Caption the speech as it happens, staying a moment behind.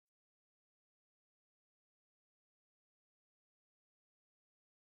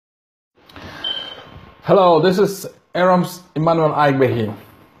Hello, this is Erams Emmanuel Aigbehi.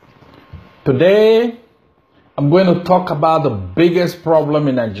 Today, I'm going to talk about the biggest problem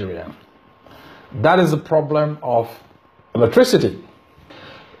in Nigeria. That is the problem of electricity.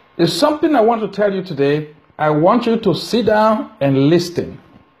 It's something I want to tell you today. I want you to sit down and listen.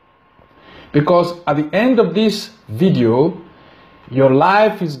 Because at the end of this video, your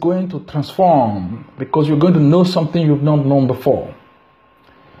life is going to transform because you're going to know something you've not known before.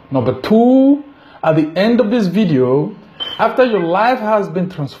 Number two, at the end of this video, after your life has been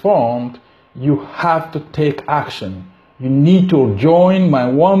transformed, you have to take action. You need to join my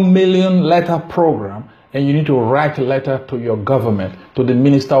 1 million letter program, and you need to write a letter to your government, to the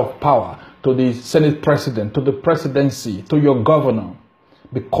Minister of Power, to the Senate President, to the Presidency, to your governor,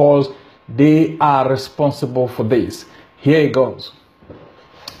 because they are responsible for this. Here it goes.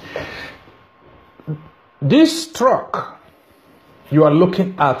 This truck you are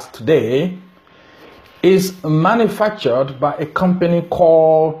looking at today is manufactured by a company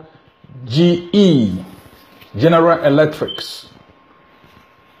called GE, General Electrics.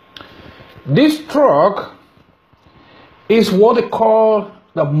 This truck is what they call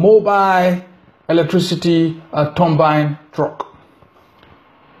the mobile electricity turbine truck.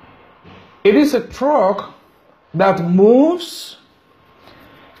 It is a truck that moves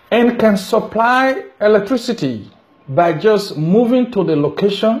and can supply electricity by just moving to the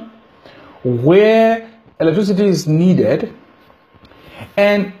location where electricity is needed,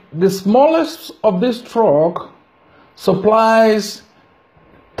 and the smallest of this truck supplies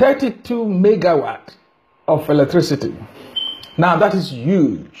 32 megawatt of electricity. Now that is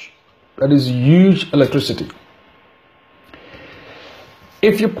huge. That is huge electricity.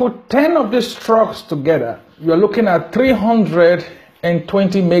 If you put 10 of these trucks together, you're looking at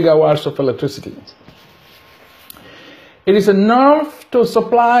 320 megawatts of electricity. It is enough to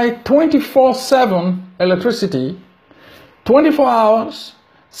supply 24/7 electricity, 24 hours,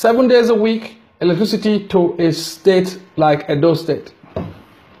 7 days a week, electricity to a state like Edo State.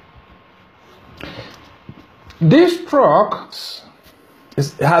 This truck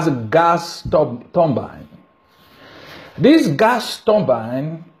has a gas turbine. This gas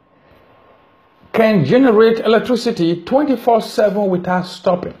turbine can generate electricity 24/7 without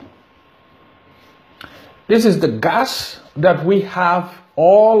stopping. This is the gas that we have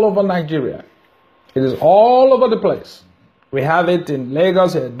all over Nigeria. It is all over the place. We have it in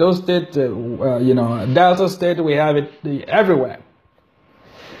Lagos, Edo State, Delta State. We have it everywhere.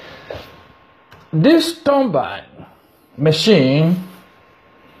 This turbine machine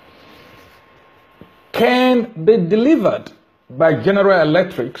can be delivered by General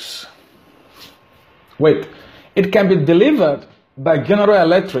Electrics. It can be delivered by General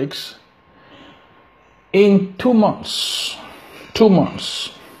Electrics in 2 months. 2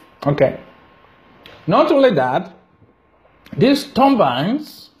 months. Okay. Not only that, these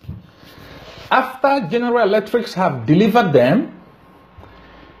turbines, after General Electrics have delivered them,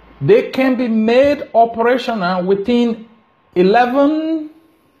 they can be made operational within 11,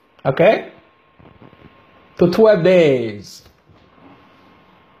 to 12 days.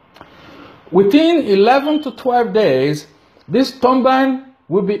 Within 11 to 12 days, this turbine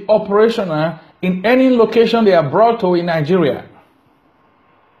will be operational in any location they are brought to in Nigeria.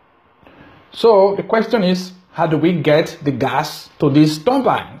 So the question is, how do we get the gas to these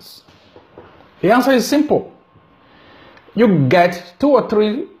turbines? The answer is simple. You get 2 or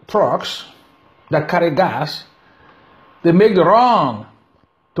 3 trucks that carry gas. They make the run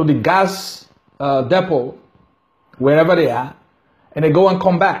to the gas depot, wherever they are, and they go and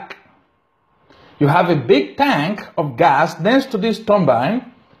come back. You have a big tank of gas next to this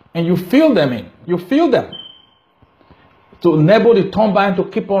turbine, and you fill them in. You fill them to enable the turbine to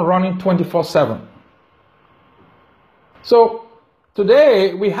keep on running 24/7. So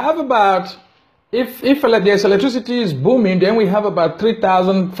today we have about, if there's electricity is booming, then we have about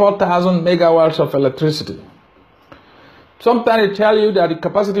 3,000, 4,000 megawatts of electricity. Sometimes they tell you that the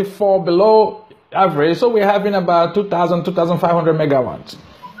capacity fall below average, so we're having about 2,000, 2,500 megawatts.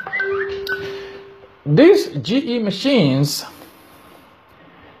 These GE machines,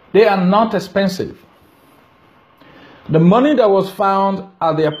 they are not expensive. The money that was found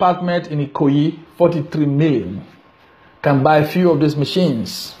at the apartment in Ikoyi, 43 million, can buy a few of these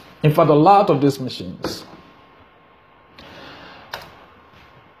machines. In fact, a lot of these machines.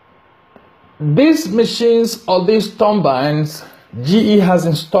 These machines or these turbines, GE has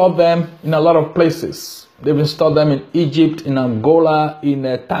installed them in a lot of places. They've installed them in Egypt, in Angola, in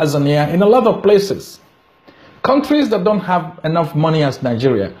Tanzania, in a lot of places. Countries that don't have enough money as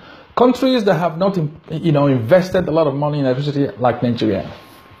Nigeria. Countries that have not, invested a lot of money in electricity like Nigeria.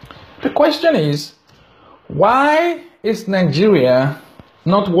 The question is, Why is Nigeria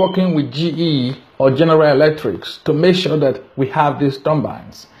not working with GE or General Electrics to make sure that we have these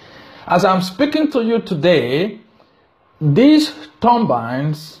turbines? As I'm speaking to you today, these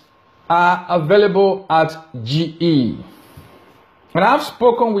turbines are available at GE. And I've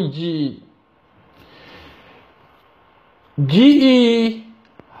spoken with GE. GE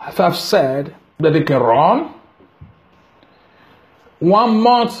have said that they can run 1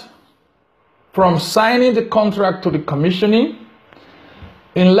 month from signing the contract to the commissioning,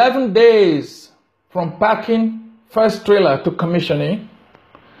 11 days from packing first trailer to commissioning,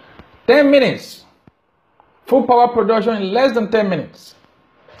 10 minutes, full power production in less than 10 minutes.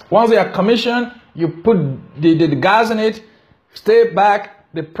 Once they are commissioned, you put the gas in it, stay back,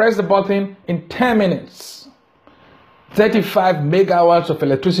 they press the button, in 10 minutes, 35 megawatts of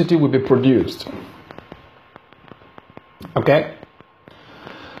electricity will be produced. Okay?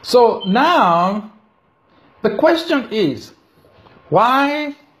 So now, the question is,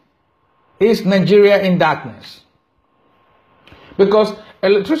 why is Nigeria in darkness? Because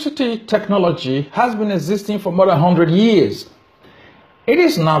electricity technology has been existing for more than 100 years. It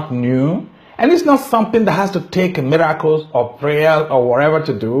is not new, and it's not something that has to take miracles or prayer or whatever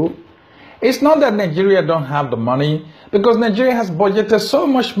to do. It's not that Nigeria don't have the money, because Nigeria has budgeted so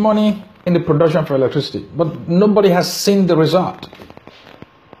much money in the production for electricity, but nobody has seen the result.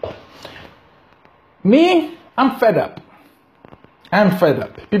 Me, I'm fed up. I'm fed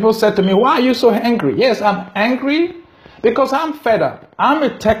up. People said to me, why are you so angry? Yes, I'm angry because I'm fed up. I'm a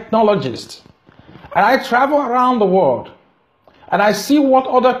technologist, and I travel around the world, and I see what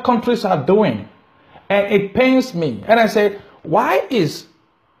other countries are doing, and it pains me. And I say, why is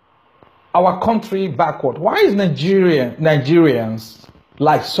our country backward? Why is Nigerians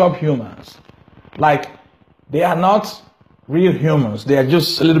like subhumans? Like they are not real humans. They are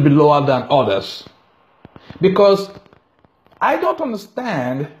just a little bit lower than others. Because I don't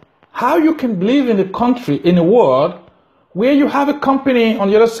understand how you can live in a country, in a world, where you have a company on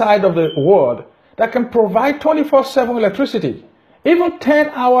the other side of the world that can provide 24/7 electricity, even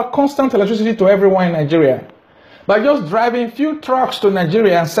 10-hour constant electricity to everyone in Nigeria, by just driving few trucks to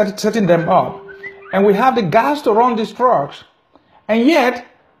Nigeria and setting them up. And we have the gas to run these trucks. And yet,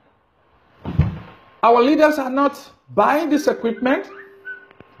 our leaders are not buying this equipment.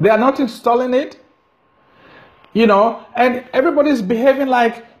 They are not installing it. You know, and everybody's behaving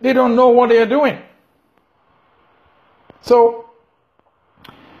like they don't know what they are doing. So,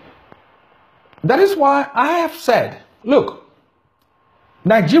 that is why I have said, look,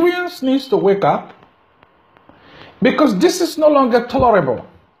 Nigerians need to wake up, because this is no longer tolerable.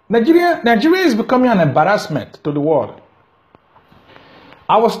 Nigeria is becoming an embarrassment to the world.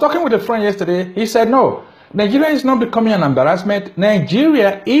 I was talking with a friend yesterday. He said, no, Nigeria is not becoming an embarrassment.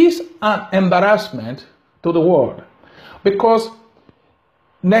 Nigeria is an embarrassment to the world, because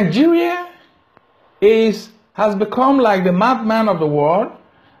Nigeria has become like the madman of the world.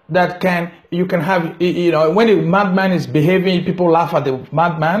 That you can have, you know, when a madman is behaving, people laugh at the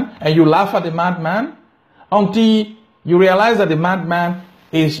madman, and you laugh at the madman until you realize that the madman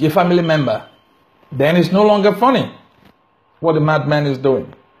is your family member. Then it's no longer funny what the madman is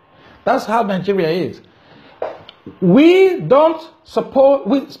doing. That's how Nigeria is. We don't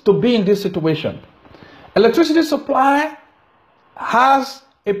suppose to be in this situation. Electricity supply has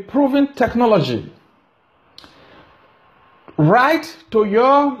a proven technology. Write to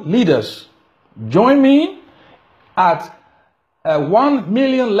your leaders. Join me at 1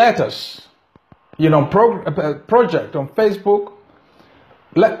 million letters, you know, project on Facebook.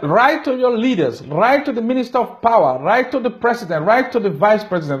 Write to your leaders. Write to the Minister of Power. Write to the President. Write to the Vice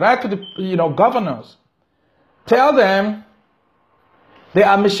President. Write to the governors. Tell them there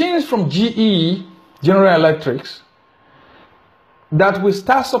are machines from GE, General Electrics, that will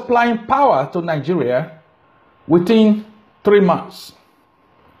start supplying power to Nigeria within 3 months.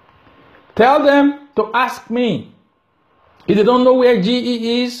 Tell them to ask me. If they don't know where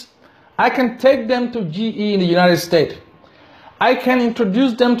GE is, I can take them to GE in the United States. I can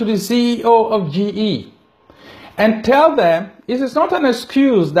introduce them to the CEO of GE and tell them it is not an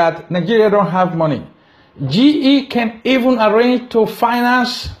excuse that Nigeria don't have money. GE can even arrange to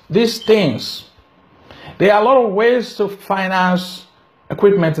finance these things. There are a lot of ways to finance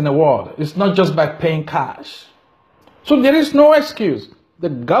equipment in the world. It's not just by paying cash. So there is no excuse. The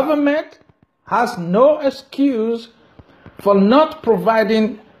government has no excuse for not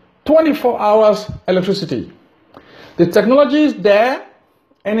providing 24 hours electricity. The technology is there,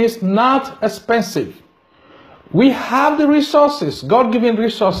 and it's not expensive. We have the resources, God-given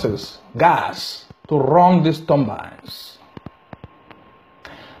resources, gas, to run these turbines.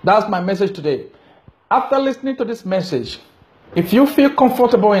 That's my message today. After listening to this message, if you feel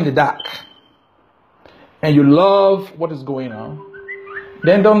comfortable in the dark and you love what is going on,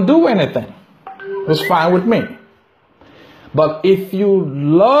 then don't do anything. It's fine with me. But if you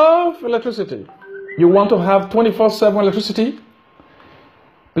love electricity, you want to have 24/7 electricity,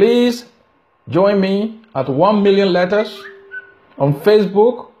 please join me at 1 million letters on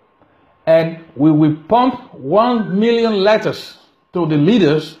Facebook, and we will pump 1 million letters to the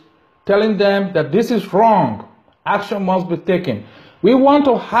leaders telling them that this is wrong. Action must be taken. We want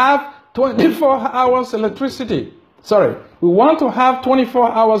to have 24 hours electricity. Sorry, we want to have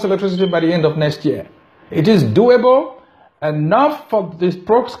 24 hours electricity by the end of next year. It is doable. Enough for this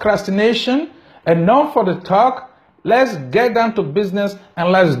procrastination, enough for the talk. Let's get down to business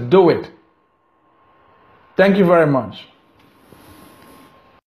and let's do it. Thank you very much.